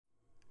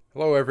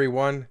Hello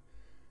everyone.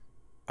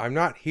 I'm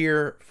not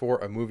here for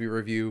a movie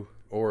review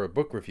or a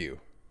book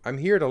review. I'm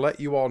here to let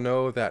you all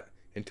know that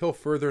until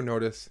further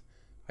notice,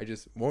 I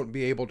just won't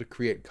be able to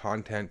create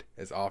content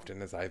as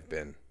often as I've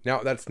been.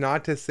 Now, that's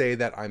not to say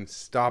that I'm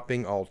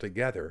stopping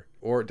altogether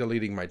or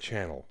deleting my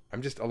channel.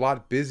 I'm just a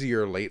lot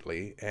busier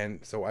lately,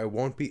 and so I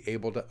won't be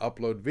able to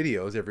upload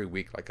videos every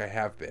week like I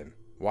have been.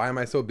 Why am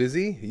I so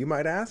busy, you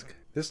might ask?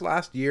 This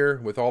last year,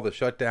 with all the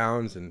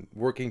shutdowns and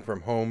working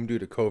from home due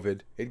to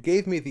COVID, it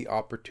gave me the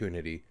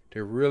opportunity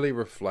to really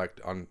reflect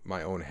on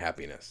my own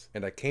happiness.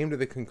 And I came to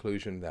the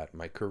conclusion that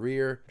my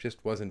career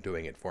just wasn't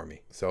doing it for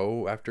me.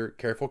 So, after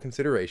careful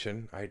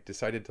consideration, I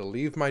decided to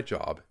leave my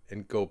job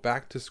and go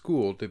back to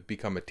school to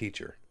become a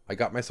teacher. I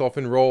got myself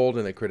enrolled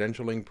in a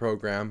credentialing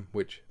program,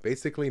 which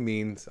basically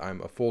means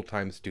I'm a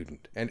full-time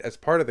student. And as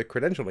part of the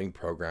credentialing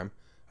program,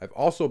 I've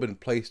also been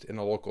placed in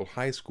a local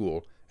high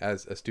school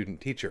as a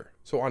student teacher.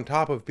 So on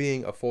top of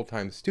being a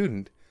full-time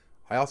student,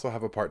 I also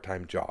have a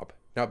part-time job.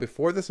 Now,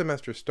 before the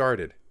semester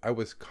started, I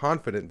was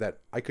confident that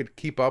I could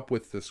keep up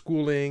with the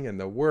schooling and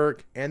the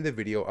work and the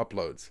video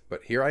uploads.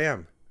 But here I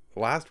am.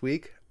 Last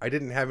week, I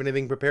didn't have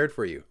anything prepared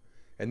for you.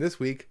 And this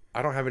week,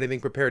 I don't have anything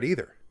prepared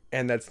either.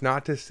 And that's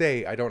not to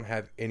say I don't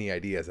have any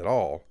ideas at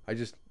all. I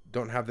just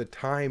don't have the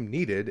time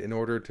needed in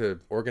order to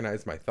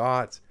organize my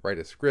thoughts, write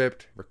a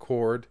script,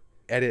 record,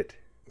 edit.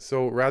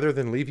 So rather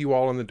than leave you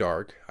all in the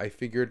dark, I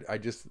figured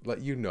I'd just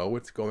let you know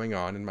what's going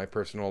on in my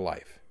personal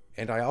life.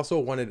 And I also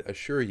wanted to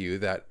assure you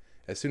that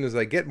as soon as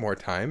I get more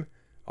time,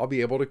 I'll be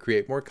able to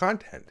create more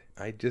content.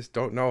 I just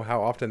don't know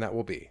how often that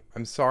will be.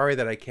 I'm sorry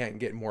that I can't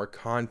get more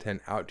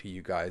content out to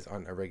you guys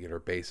on a regular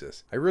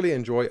basis. I really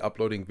enjoy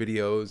uploading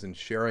videos and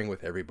sharing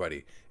with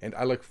everybody, and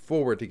I look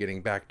forward to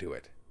getting back to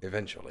it,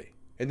 eventually.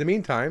 In the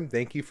meantime,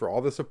 thank you for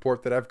all the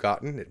support that I've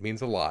gotten. It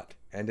means a lot.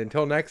 And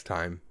until next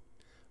time,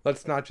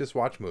 let's not just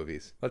watch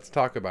movies. Let's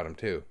talk about them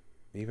too,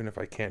 even if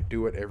I can't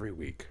do it every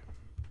week.